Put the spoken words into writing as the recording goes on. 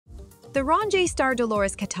The RHONJ star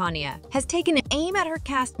Dolores Catania has taken aim at her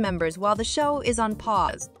cast members while the show is on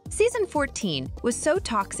pause. Season 14 was so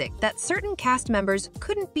toxic that certain cast members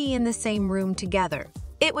couldn't be in the same room together.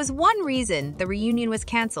 It was one reason the reunion was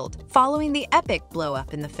cancelled, following the epic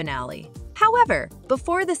blow-up in the finale. However,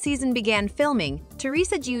 before the season began filming,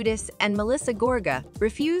 Teresa Giudice and Melissa Gorga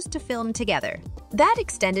refused to film together. That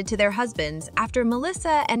extended to their husbands after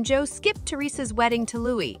Melissa and Joe skipped Teresa's wedding to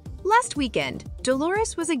Louis. Last weekend,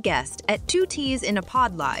 Dolores was a guest at 2 T's in a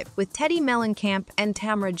Pod Live with Teddy Mellencamp and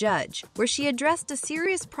Tamra Judge, where she addressed a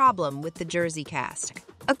serious problem with the Jersey cast.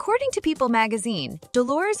 According to People magazine,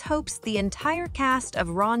 Dolores hopes the entire cast of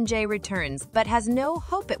RHONJ returns but has no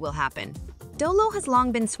hope it will happen. Dolo has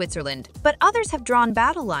long been Switzerland, but others have drawn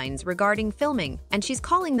battle lines regarding filming, and she's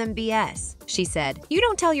calling them BS. She said, "You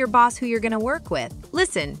don't tell your boss who you're gonna work with.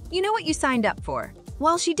 Listen, you know what you signed up for."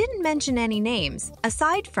 While she didn't mention any names,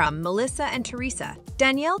 aside from Melissa and Teresa,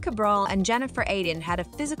 Danielle Cabral and Jennifer Aiden had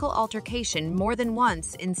a physical altercation more than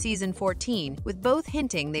once in season 14, with both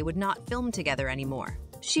hinting they would not film together anymore.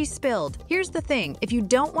 She spilled, "Here's the thing, if you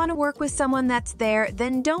don't want to work with someone that's there,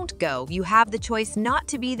 then don't go. You have the choice not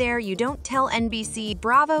to be there. You don't tell NBC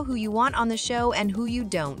Bravo who you want on the show and who you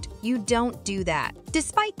don't. You don't do that."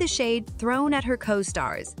 Despite the shade thrown at her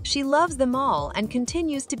co-stars, she loves them all and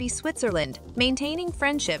continues to be Switzerland, maintaining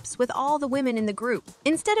friendships with all the women in the group.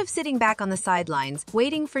 Instead of sitting back on the sidelines,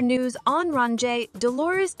 waiting for news on RHONJ,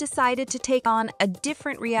 Dolores decided to take on a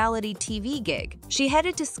different reality TV gig. She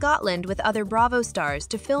headed to Scotland with other Bravo stars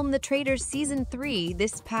to film the Traitors Season 3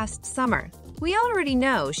 this past summer. We already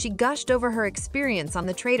know she gushed over her experience on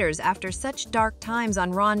the Traitors after such dark times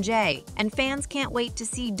on RHONJ, and fans can't wait to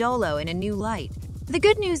see Dolo in a new light. The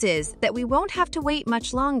good news is that we won't have to wait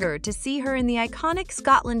much longer to see her in the iconic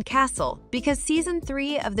Scotland castle, because Season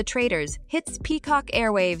 3 of The Traitors hits Peacock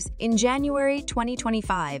airwaves in January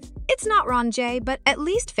 2025. It's not RHONJ, but at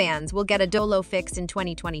least fans will get a Dolo fix in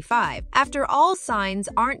 2025. After all signs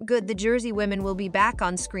aren't good, the Jersey women will be back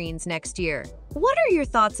on screens next year. What are your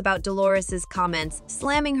thoughts about Dolores's comments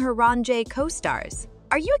slamming her RHONJ co-stars?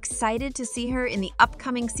 Are you excited to see her in the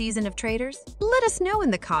upcoming season of Traitors? Let us know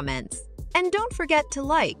in the comments. And don't forget to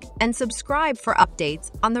like and subscribe for updates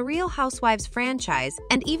on the Real Housewives franchise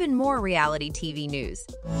and even more reality TV news.